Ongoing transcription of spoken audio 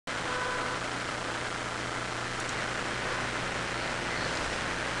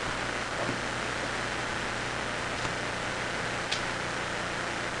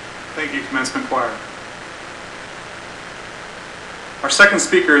Thank you, Commencement Choir. Our second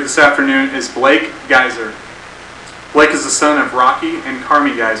speaker this afternoon is Blake Geiser. Blake is the son of Rocky and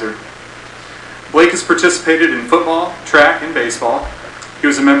Kearney Geiser. Blake has participated in football, track, and baseball. He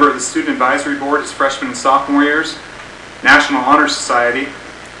was a member of the Student Advisory Board his freshman and sophomore years, National Honor Society,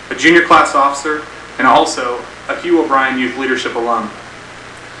 a junior class officer, and also a Hugh O'Brien Youth Leadership alum.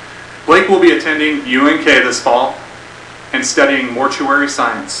 Blake will be attending UNK this fall and studying mortuary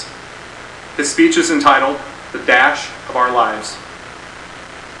science. His speech is entitled, "The Dash of Our Lives."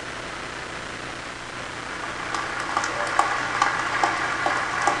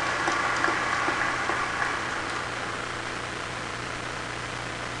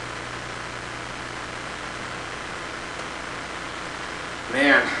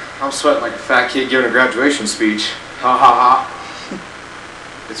 Man, I'm sweating like a fat kid giving a graduation speech. Ha ha ha.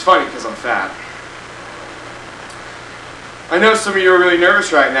 It's funny because I'm fat. I know some of you are really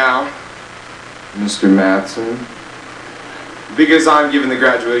nervous right now, Mr. Matson, because I'm giving the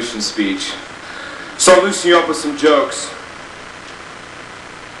graduation speech. So I'll loosen you up with some jokes.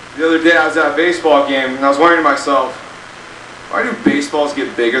 The other day I was at a baseball game and I was wondering to myself, why do baseballs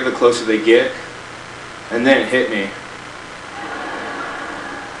get bigger the closer they get? And then it hit me.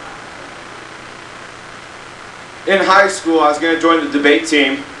 In high school, I was going to join the debate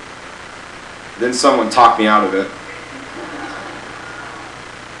team. Then someone talked me out of it.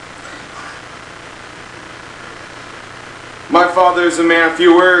 My father is a man of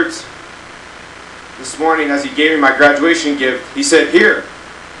few words. This morning, as he gave me my graduation gift, he said, "Here."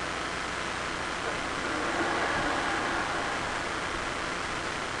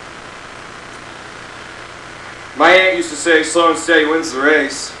 My aunt used to say, "Slow and steady wins the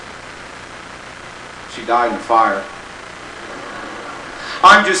race." She died in a fire.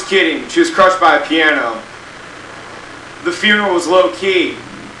 I'm just kidding. She was crushed by a piano. The funeral was low-key.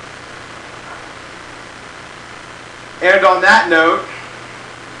 And on that note,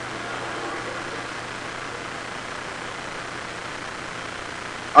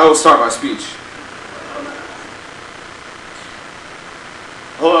 I will start my speech.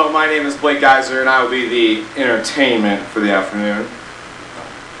 Hello, my name is Blake Geiser, and I will be the entertainment for the afternoon.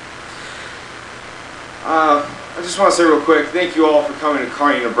 I just want to say real quick, thank you all for coming to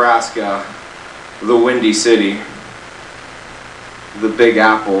Kearney, Nebraska, the Windy City, the Big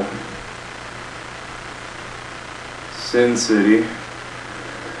Apple, Sin City,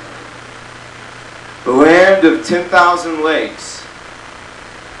 the land of 10,000 lakes,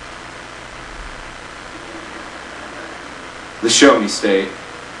 the Show Me State.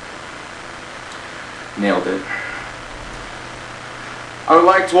 Nailed it. I would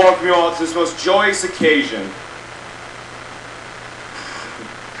like to welcome you all to this most joyous occasion,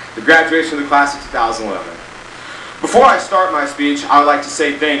 the graduation of the class of 2011. Before I start my speech, I would like to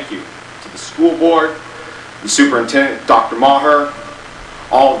say thank you to the school board, the superintendent, Dr. Maher,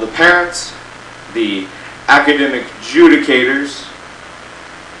 all of the parents, the academic adjudicators,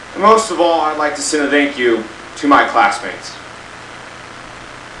 and most of all, I'd like to send a thank you to my classmates.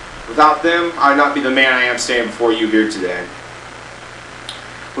 Without them, I would not be the man I am standing before you here today.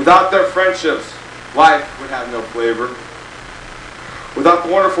 Without their friendships, life would have no flavor. Without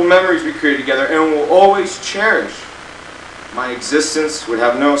the wonderful memories we created together and will always cherish, my existence would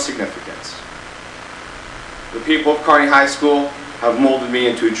have no significance. The people of Kearney High School have molded me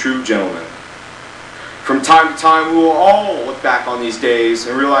into a true gentleman. From time to time, we will all look back on these days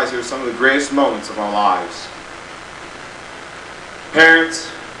and realize they were some of the greatest moments of our lives. Parents,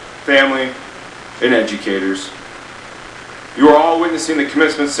 family, and educators, you are all witnessing the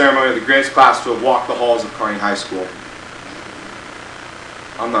commencement ceremony of the greatest class to have walked the halls of Kearney High School.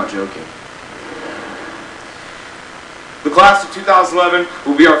 I'm not joking. The class of 2011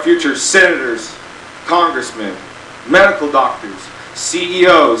 will be our future senators, congressmen, medical doctors,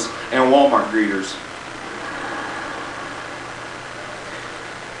 CEOs, and Walmart greeters.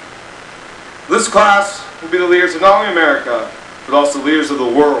 This class will be the leaders of not only America, but also the leaders of the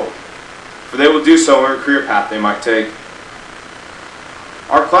world, for they will do so in whatever career path they might take.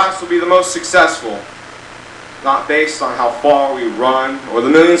 Our class will be the most successful, not based on how far we run or the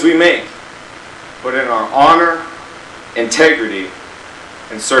millions we make, but in our honor, integrity,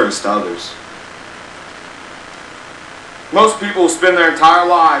 and service to others. Most people will spend their entire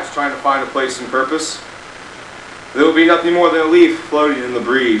lives trying to find a place and purpose. They will be nothing more than a leaf floating in the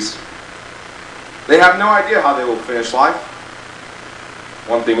breeze. They have no idea how they will finish life.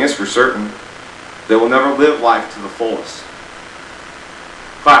 One thing is for certain, they will never live life to the fullest.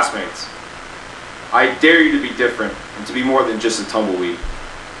 Classmates, I dare you to be different and to be more than just a tumbleweed.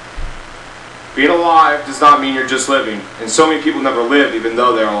 Being alive does not mean you're just living, and so many people never live even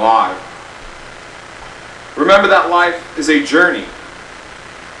though they're alive. Remember that life is a journey.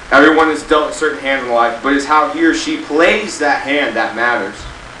 Everyone is dealt a certain hand in life, but it's how he or she plays that hand that matters.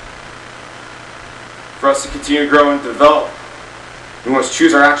 For us to continue to grow and develop, we must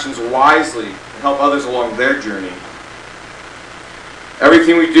choose our actions wisely and help others along their journey.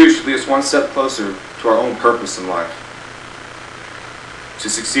 Everything we do should lead us one step closer to our own purpose in life. To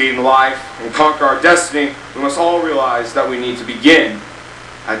succeed in life and conquer our destiny, we must all realize that we need to begin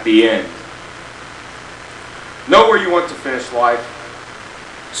at the end. Know where you want to finish life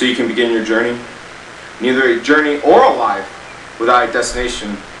so you can begin your journey. Neither a journey or a life without a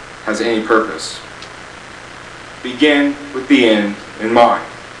destination has any purpose. Begin with the end in mind.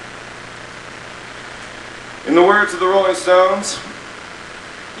 In the words of the Rolling Stones,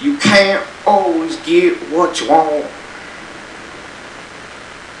 you can't always get what you want.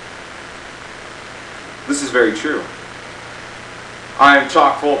 This is very true. I am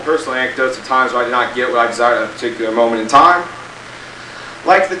chock full of personal anecdotes of times when I did not get what I desired at a particular moment in time.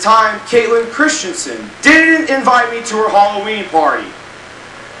 Like the time Caitlin Christensen didn't invite me to her Halloween party.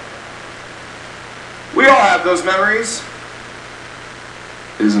 We all have those memories.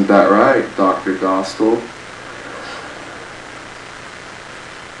 Isn't that right, Dr. Dostal?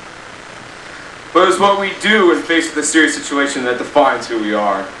 But it's what we do when faced with a serious situation that defines who we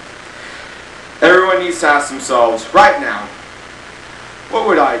are. Everyone needs to ask themselves, right now, what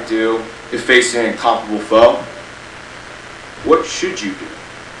would I do if facing an incomparable foe? What should you do?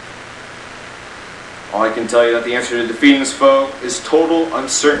 All I can tell you that the answer to defeating this foe is total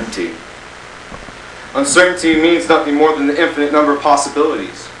uncertainty. Uncertainty means nothing more than the infinite number of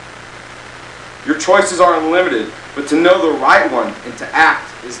possibilities. Your choices are unlimited, but to know the right one and to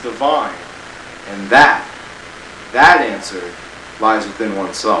act is divine. And that answer lies within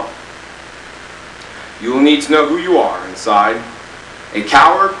oneself. You will need to know who you are inside, a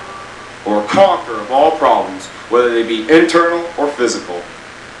coward or a conqueror of all problems, whether they be internal or physical.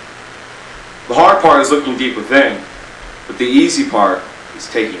 The hard part is looking deep within, but the easy part is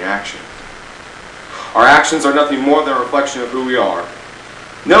taking action. Our actions are nothing more than a reflection of who we are.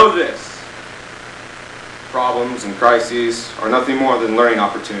 Know this: problems and crises are nothing more than learning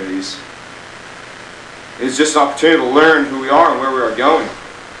opportunities. It is just an opportunity to learn who we are and where we are going.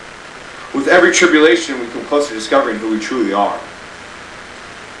 With every tribulation, we come closer to discovering who we truly are.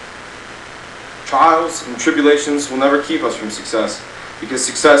 Trials and tribulations will never keep us from success, because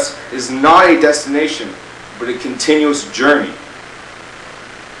success is not a destination, but a continuous journey.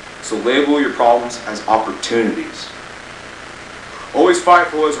 So label your problems as opportunities. Always fight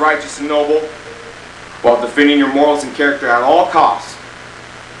for what is righteous and noble, while defending your morals and character at all costs.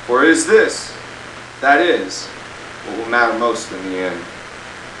 For it is this, that is, what will matter most in the end.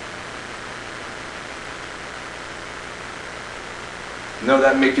 Know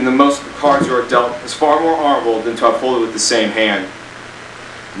that making the most of the cards you are dealt is far more honorable than to have folded with the same hand.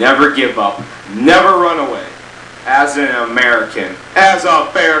 Never give up. Never run away. As an American, as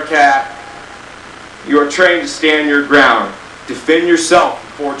a Bearcat, you are trained to stand your ground, defend yourself,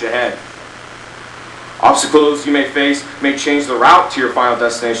 and forge ahead. Obstacles you may face may change the route to your final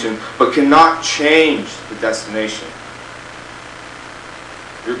destination, but cannot change the destination.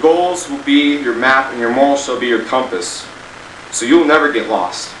 Your goals will be your map, and your morals shall be your compass. So you'll never get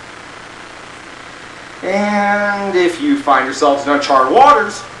lost. And if you find yourselves in uncharted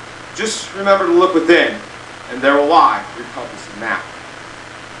waters, just remember to look within, and there will lie your compass and map.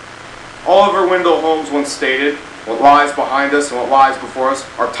 Oliver Wendell Holmes once stated, "What lies behind us and what lies before us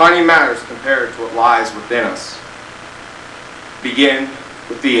are tiny matters compared to what lies within us." Begin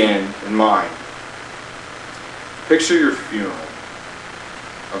with the end in mind. Picture your funeral.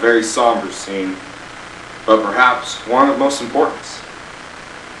 A very somber scene, but perhaps one of most importance.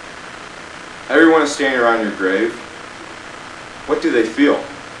 Everyone is standing around your grave. What do they feel?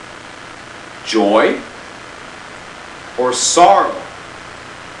 Joy or sorrow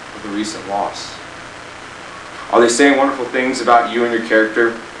for the recent loss? Are they saying wonderful things about you and your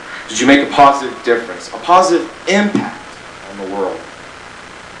character? Did you make a positive difference, a positive impact on the world?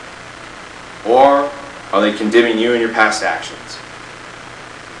 Or are they condemning you and your past actions?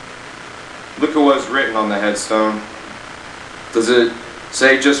 Look at what is written on the headstone. Does it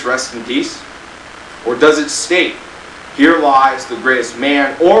say just rest in peace? Or does it state, here lies the greatest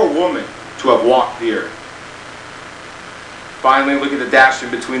man or woman to have walked the earth? Finally, look at the dash in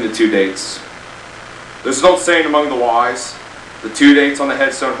between the two dates. There's an old saying among the wise, the two dates on the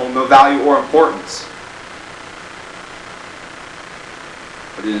headstone hold no value or importance.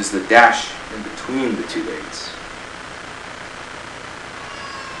 But it is the dash in between the two dates.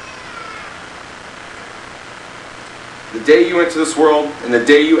 The day you enter this world and the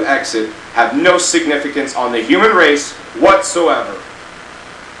day you exit have no significance on the human race whatsoever.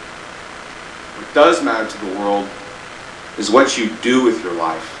 What does matter to the world is what you do with your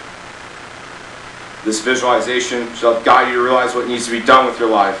life. This visualization shall guide you to realize what needs to be done with your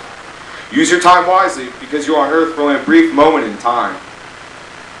life. Use your time wisely, because you are on earth for only a brief moment in time.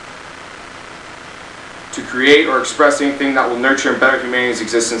 To create or express anything that will nurture and better humanity's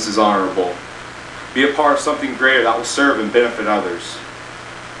existence is honorable. Be a part of something greater that will serve and benefit others.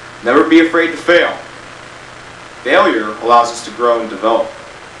 Never be afraid to fail. Failure allows us to grow and develop.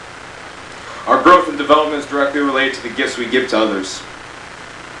 Our growth and development is directly related to the gifts we give to others,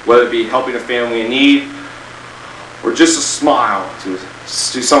 whether it be helping a family in need or just a smile to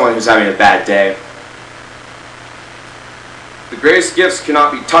someone who's having a bad day. The greatest gifts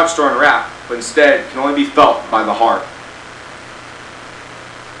cannot be touched or unwrapped, but instead can only be felt by the heart.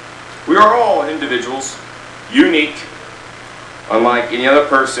 We are all individuals, unique, unlike any other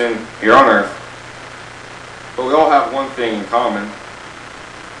person here on earth, but we all have one thing in common.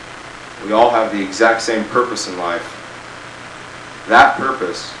 We all have the exact same purpose in life. That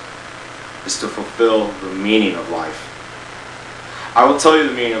purpose is to fulfill the meaning of life. I will tell you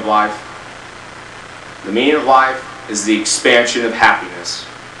the meaning of life. The meaning of life is the expansion of happiness.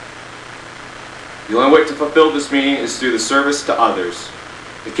 The only way to fulfill this meaning is through the service to others.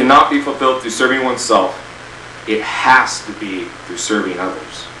 It cannot be fulfilled through serving oneself. It has to be through serving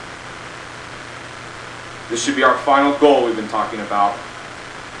others. This should be our final goal we've been talking about,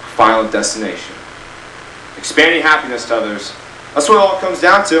 our final destination. Expanding happiness to others. That's what it all comes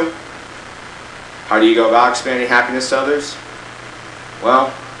down to. How do you go about expanding happiness to others?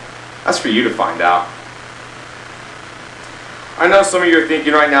 Well, that's for you to find out. I know some of you are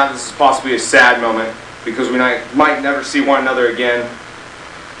thinking right now this is possibly a sad moment because we might never see one another again.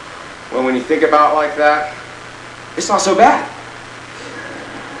 Well, when you think about it like that, it's not so bad.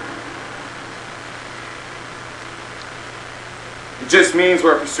 It just means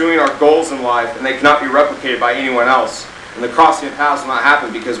we're pursuing our goals in life and they cannot be replicated by anyone else. And the crossing of paths will not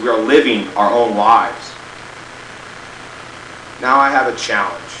happen because we are living our own lives. Now I have a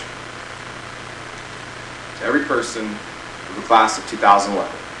challenge to every person of the class of 2011.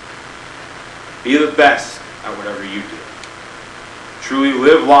 Be the best at whatever you do. Truly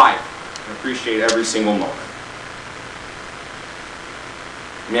live life and appreciate every single moment.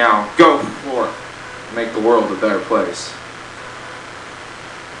 Now go forth and make the world a better place.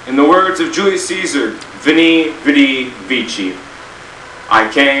 In the words of Julius Caesar, Veni, Vidi, Vici. I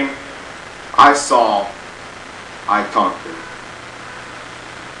came, I saw, I conquered.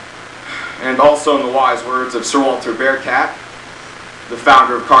 And also in the wise words of Sir Walter Bearcat, the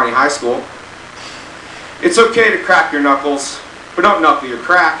founder of Kearney High School, it's okay to crack your knuckles, but don't knuckle your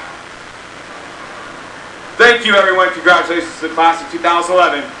crack. Thank you everyone, congratulations to the class of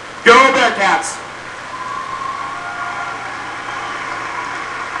 2011. Go Bearcats!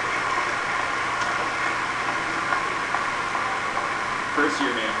 First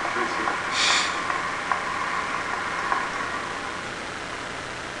year, man. First year.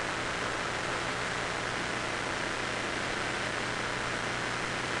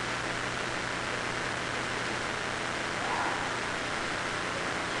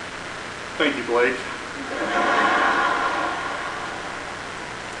 Thank you, Blake.